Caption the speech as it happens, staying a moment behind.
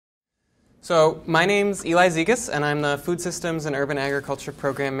So my name's Eli Zigas, and I'm the Food Systems and Urban Agriculture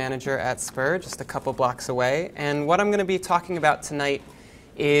Program Manager at SPUR, just a couple blocks away. And what I'm going to be talking about tonight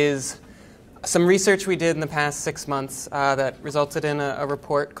is some research we did in the past 6 months that resulted in a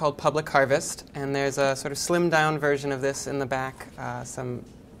report called Public Harvest. And there's a sort of slimmed-down version of this in the back, some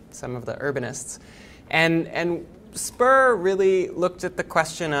of the urbanists. And SPUR really looked at the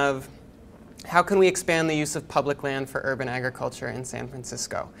question of how can we expand the use of public land for urban agriculture in San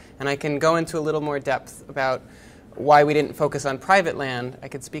Francisco? And I can go into a little more depth about why we didn't focus on private land. I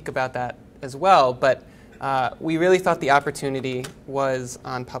could speak about that as well, but we really thought the opportunity was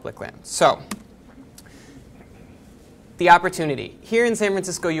on public land. So, the opportunity. Here in San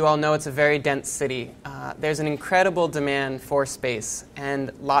Francisco, you all know it's a very dense city. There's an incredible demand for space,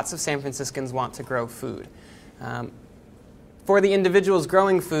 and lots of San Franciscans want to grow food. For the individuals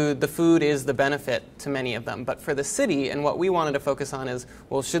growing food, the food is the benefit to many of them. But for the city, and what we wanted to focus on is,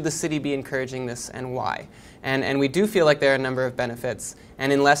 well, should the city be encouraging this and why? And we do feel like there are a number of benefits.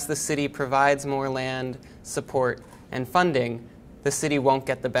 And unless the city provides more land, support, and funding, the city won't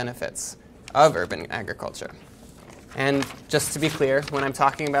get the benefits of urban agriculture. And just to be clear, when I'm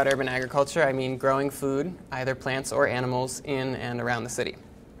talking about urban agriculture, I mean growing food, either plants or animals, in and around the city.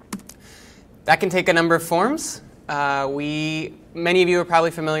 That can take a number of forms. Many of you are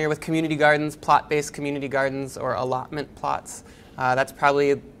probably familiar with community gardens, plot-based community gardens, or allotment plots. That's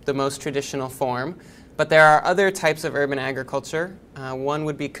probably the most traditional form. But there are other types of urban agriculture. One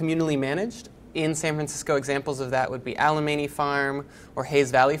would be communally managed. In San Francisco, examples of that would be Alamany Farm or Hayes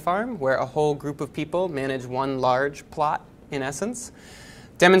Valley Farm, where a whole group of people manage one large plot, in essence.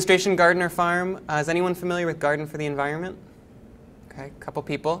 Demonstration garden or farm. Is anyone familiar with Garden for the Environment? Okay, a couple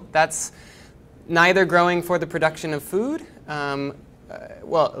people. That's neither growing for the production of food.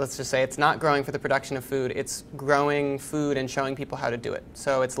 Well, let's just say it's not growing for the production of food. It's growing food and showing people how to do it.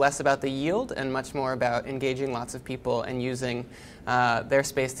 So it's less about the yield and much more about engaging lots of people and using their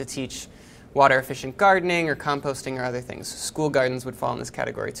space to teach water-efficient gardening or composting or other things. School gardens would fall in this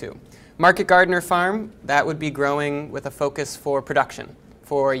category too. Market garden or farm, that would be growing with a focus for production,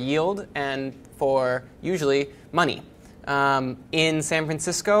 for yield, and for usually money. In San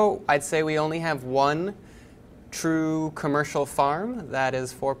Francisco, I'd say we only have one true commercial farm that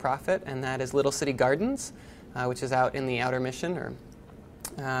is for-profit, and that is Little City Gardens, which is out in the Outer Mission,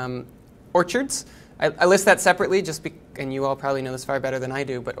 or orchards. I list that separately, and you all probably know this far better than I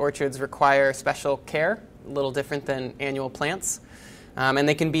do, but orchards require special care, a little different than annual plants, and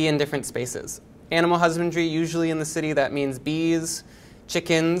they can be in different spaces. Animal husbandry, usually in the city, that means bees,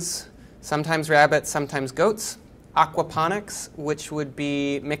 chickens, sometimes rabbits, sometimes goats. Aquaponics, which would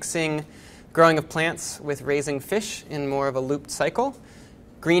be mixing growing of plants with raising fish in more of a looped cycle.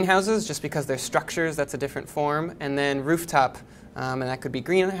 Greenhouses, just because they're structures, that's a different form. And then rooftop, and that could be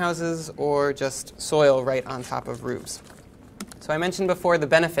greenhouses or just soil right on top of roofs. So I mentioned before the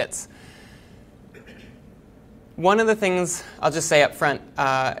benefits. One of the things I'll just say up front,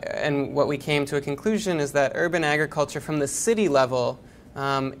 and what we came to a conclusion, is that urban agriculture from the city level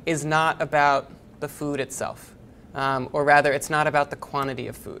is not about the food itself. Or rather, it's not about the quantity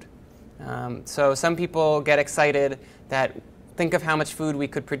of food. So some people get excited that think of how much food we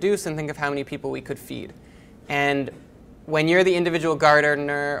could produce and think of how many people we could feed. And when you're the individual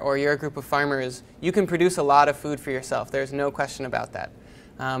gardener or you're a group of farmers, you can produce a lot of food for yourself. There's no question about that.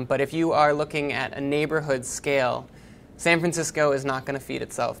 But if you are looking at a neighborhood scale, San Francisco is not going to feed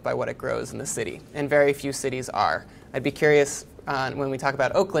itself by what it grows in the city, and very few cities are. I'd be curious, when we talk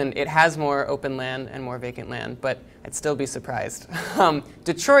about Oakland, it has more open land and more vacant land, but I'd still be surprised.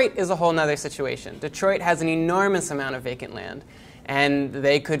 Detroit is a whole other situation. Detroit has an enormous amount of vacant land, and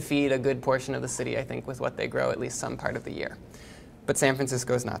they could feed a good portion of the city, I think, with what they grow at least some part of the year. But San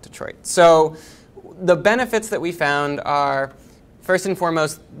Francisco is not Detroit. So the benefits that we found are, first and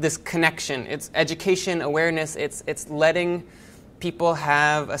foremost, this connection. It's education, awareness, it's letting people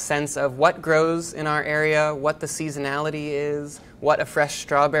have a sense of what grows in our area, what the seasonality is, what a fresh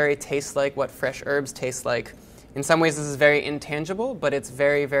strawberry tastes like, what fresh herbs taste like. In some ways, this is very intangible, but it's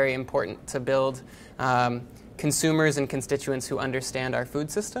very, very important to build consumers and constituents who understand our food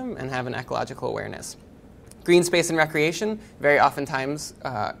system and have an ecological awareness. Green space and recreation, very oftentimes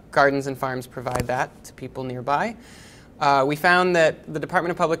gardens and farms provide that to people nearby. We found that the Department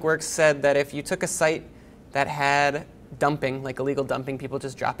of Public Works said that if you took a site that had dumping, like illegal dumping, people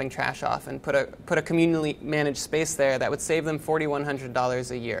just dropping trash off, and put a communally managed space there, that would save them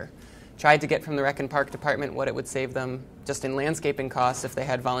 $4,100 a year. Tried to get from the Rec and Park Department what it would save them just in landscaping costs if they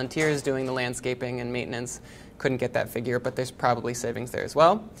had volunteers doing the landscaping and maintenance. Couldn't get that figure, but there's probably savings there as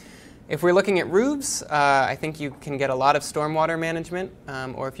well. If we're looking at roofs, I think you can get a lot of stormwater management,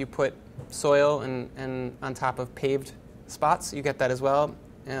 or if you put soil and on top of paved spots, you get that as well.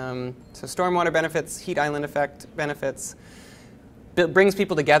 So stormwater benefits, heat island effect benefits, brings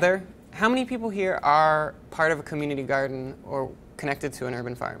people together. How many people here are part of a community garden or connected to an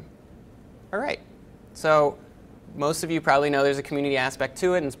urban farm? All right. So most of you probably know there's a community aspect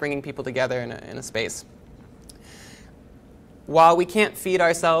to it, and it's bringing people together in a space. While we can't feed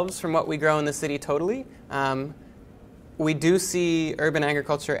ourselves from what we grow in the city totally, we do see urban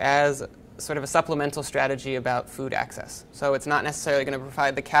agriculture as sort of a supplemental strategy about food access. So it's not necessarily going to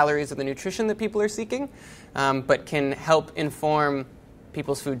provide the calories or the nutrition that people are seeking, but can help inform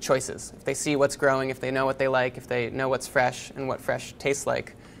people's food choices. If they see what's growing, if they know what they like, if they know what's fresh and what fresh tastes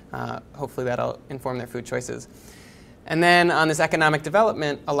like, hopefully that'll inform their food choices. And then on this economic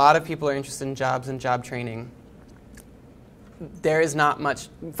development, a lot of people are interested in jobs and job training. There is not much.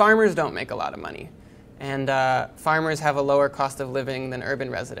 Farmers don't make a lot of money. And farmers have a lower cost of living than urban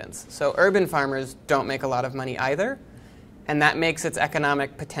residents. So urban farmers don't make a lot of money either. And that makes its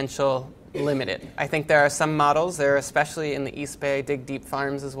economic potential limited. I think there are some models, there are especially in the East Bay, Dig Deep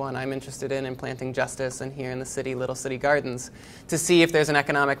Farms is one I'm interested in Planting Justice, and here in the city, Little City Gardens, to see if there's an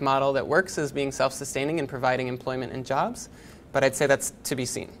economic model that works as being self-sustaining and providing employment and jobs. But I'd say that's to be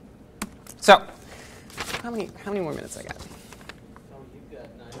seen. So, how many more minutes I got? You've got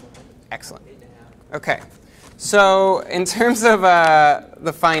 9 more minutes. Excellent. 8.5. Okay. So, in terms of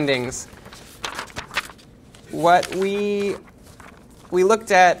the findings, what we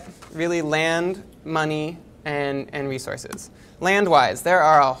looked at really land, money, and resources. Land-wise, there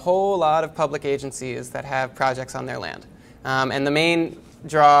are a whole lot of public agencies that have projects on their land. And the main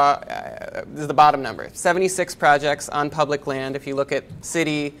draw is the bottom number, 76 projects on public land if you look at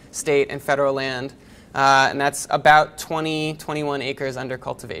city, state, and federal land. And that's about 21 acres under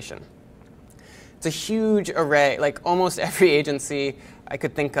cultivation. It's a huge array. Like almost every agency I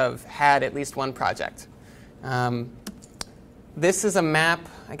could think of had at least one project. This is a map.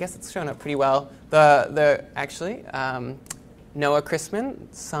 I guess it's shown up pretty well. Actually, Noah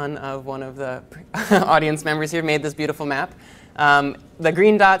Chrisman, son of one of the audience members here, made this beautiful map. The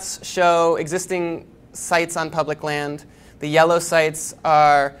green dots show existing sites on public land. The yellow sites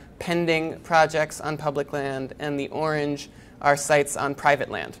are pending projects on public land, and the orange are sites on private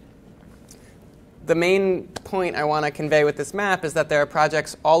land. The main point I want to convey with this map is that there are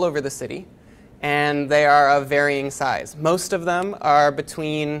projects all over the city, and they are of varying size. Most of them are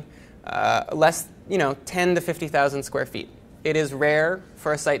between 10 to 50,000 square feet. It is rare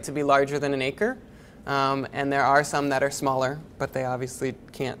for a site to be larger than an acre, and there are some that are smaller, but they obviously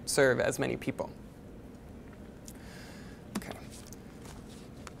can't serve as many people. Okay.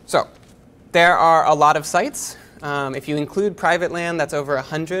 So there are a lot of sites. If you include private land, that's over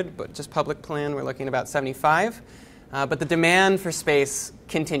 100, but just public land, we're looking at about 75. But the demand for space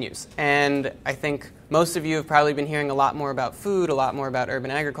continues. And I think most of you have probably been hearing a lot more about food, a lot more about urban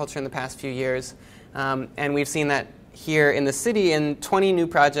agriculture in the past few years. And we've seen that here in the city, and 20 new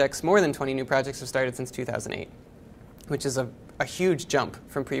projects, more than 20 new projects have started since 2008, which is a huge jump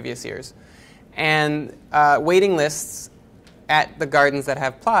from previous years. And waiting lists at the gardens that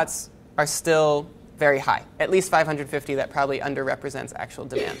have plots are still very high, at least 550. That probably underrepresents actual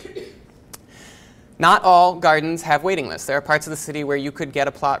demand. Not all gardens have waiting lists. There are parts of the city where you could get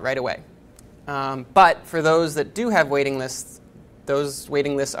a plot right away. But for those that do have waiting lists, those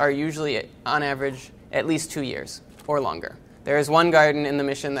waiting lists are usually, on average, at least 2 years or longer. There is one garden in the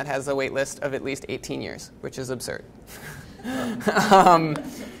Mission that has a wait list of at least 18 years, which is absurd.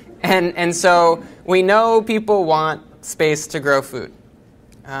 And so we know people want space to grow food.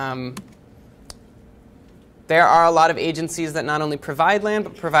 There are a lot of agencies that not only provide land,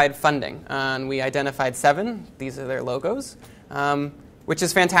 but provide funding. And we identified 7. These are their logos, which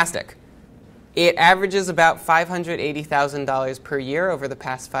is fantastic. It averages about $580,000 per year over the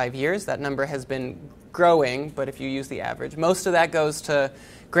past 5 years. That number has been growing, but if you use the average, most of that goes to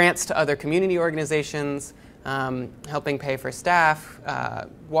grants to other community organizations, helping pay for staff,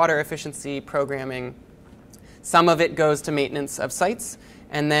 water efficiency programming. Some of it goes to maintenance of sites,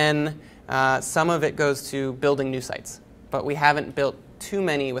 and then some of it goes to building new sites. But we haven't built too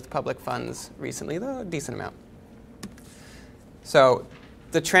many with public funds recently, though a decent amount. So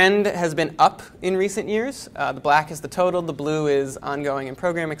the trend has been up in recent years. The black is the total, the blue is ongoing and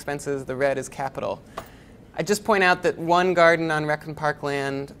program expenses, the red is capital. I just point out that one garden on Recon Park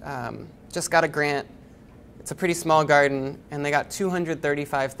land just got a grant. It's a pretty small garden, and they got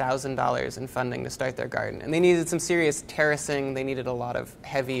 $235,000 in funding to start their garden. And they needed some serious terracing. They needed a lot of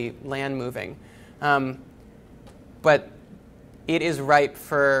heavy land moving. But it is ripe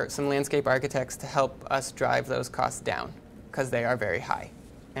for some landscape architects to help us drive those costs down, because they are very high,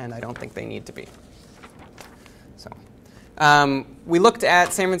 and I don't think they need to be. So, we looked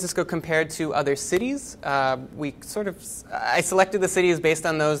at San Francisco compared to other cities. I selected the cities based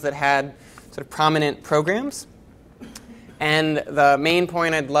on those that had sort of prominent programs. And the main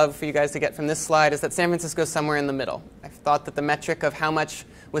point I'd love for you guys to get from this slide is that San Francisco is somewhere in the middle. I thought that the metric of how much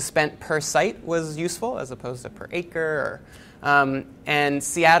was spent per site was useful as opposed to per acre. And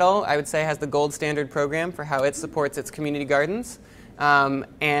Seattle, I would say, has the gold standard program for how it supports its community gardens. And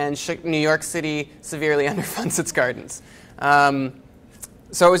New York City severely underfunds its gardens.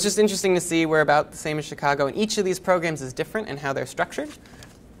 So it was just interesting to see we're about the same as Chicago. And each of these programs is different in how they're structured,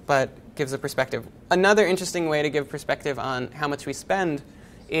 but gives a perspective. Another interesting way to give perspective on how much we spend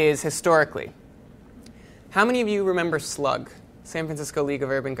is historically. How many of you remember SLUG, San Francisco League of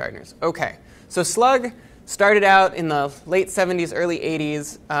Urban Gardeners? Okay, so SLUG started out in the late 70s, early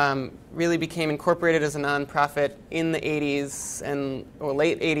 80s, really became incorporated as a nonprofit in the 80s or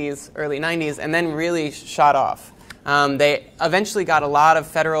late 80s, early 90s, and then really shot off. They eventually got a lot of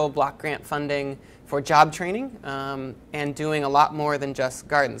federal block grant funding for job training and doing a lot more than just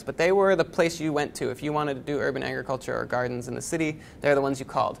gardens. But they were the place you went to. If you wanted to do urban agriculture or gardens in the city, they're the ones you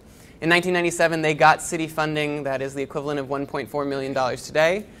called. In 1997, they got city funding that is the equivalent of $1.4 million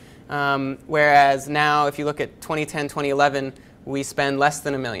today, whereas now, if you look at 2010, 2011, we spend less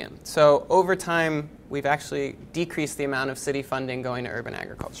than $1 million. So over time, we've actually decreased the amount of city funding going to urban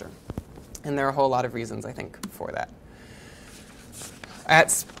agriculture. And there are a whole lot of reasons, I think, for that. At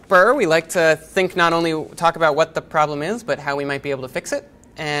SPUR, we like to not only talk about what the problem is, but how we might be able to fix it.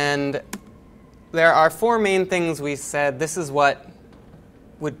 And there are 4 main things we said this is what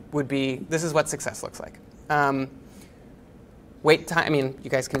this is what success looks like. Wait time, I mean, you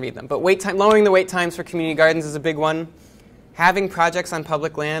guys can read them, but lowering the wait times for community gardens is a big one. Having projects on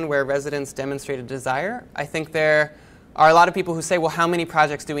public land where residents demonstrate a desire. I think there are a lot of people who say, well, how many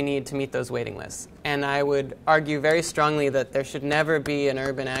projects do we need to meet those waiting lists? And I would argue very strongly that there should never be an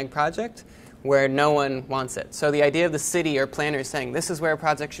urban ag project where no one wants it. So the idea of the city or planners saying, this is where a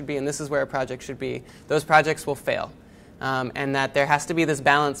project should be and this is where a project should be, those projects will fail. And that there has to be this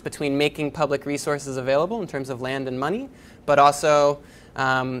balance between making public resources available in terms of land and money, but also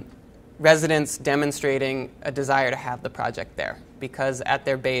residents demonstrating a desire to have the project there. Because at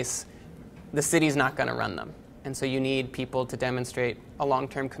their base, the city's not going to run them. And so you need people to demonstrate a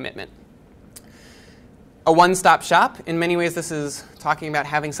long-term commitment. A one-stop shop, in many ways this is talking about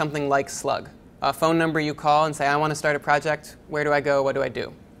having something like SLUG. A phone number you call and say, I want to start a project. Where do I go? What do I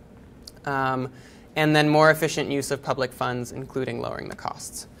do? And then more efficient use of public funds, including lowering the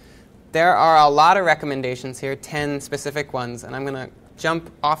costs. There are a lot of recommendations here, 10 specific ones, and I'm going to jump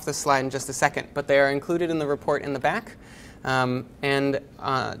off the slide in just a second, but they are included in the report in the back. And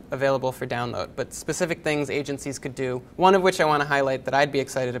available for download. But specific things agencies could do, one of which I want to highlight that I'd be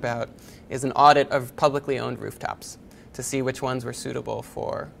excited about, is an audit of publicly owned rooftops to see which ones were suitable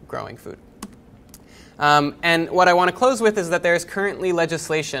for growing food. And what I want to close with is that there is currently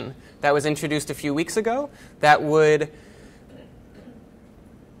legislation that was introduced a few weeks ago that would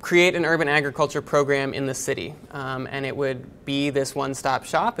create an urban agriculture program in the city. And it would be this one-stop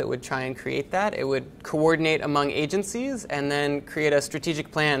shop. It would try and create that. It would coordinate among agencies and then create a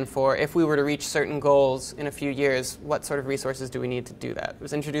strategic plan for if we were to reach certain goals in a few years, what sort of resources do we need to do that? It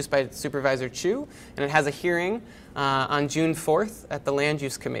was introduced by Supervisor Chu, and it has a hearing on June 4th at the Land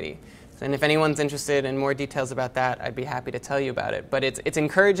Use Committee. And if anyone's interested in more details about that, I'd be happy to tell you about it. But it's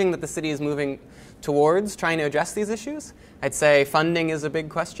encouraging that the city is moving towards trying to address these issues. I'd say funding is a big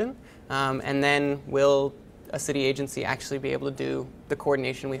question. And then will a city agency actually be able to do the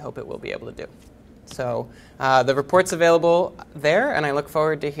coordination we hope it will be able to do? So the report's available there, and I look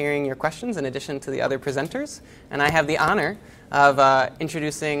forward to hearing your questions in addition to the other presenters. And I have the honor of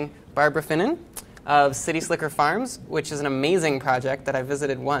introducing Barbara Finnan of City Slicker Farms, which is an amazing project that I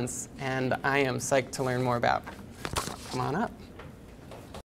visited once, and I am psyched to learn more about. Come on up.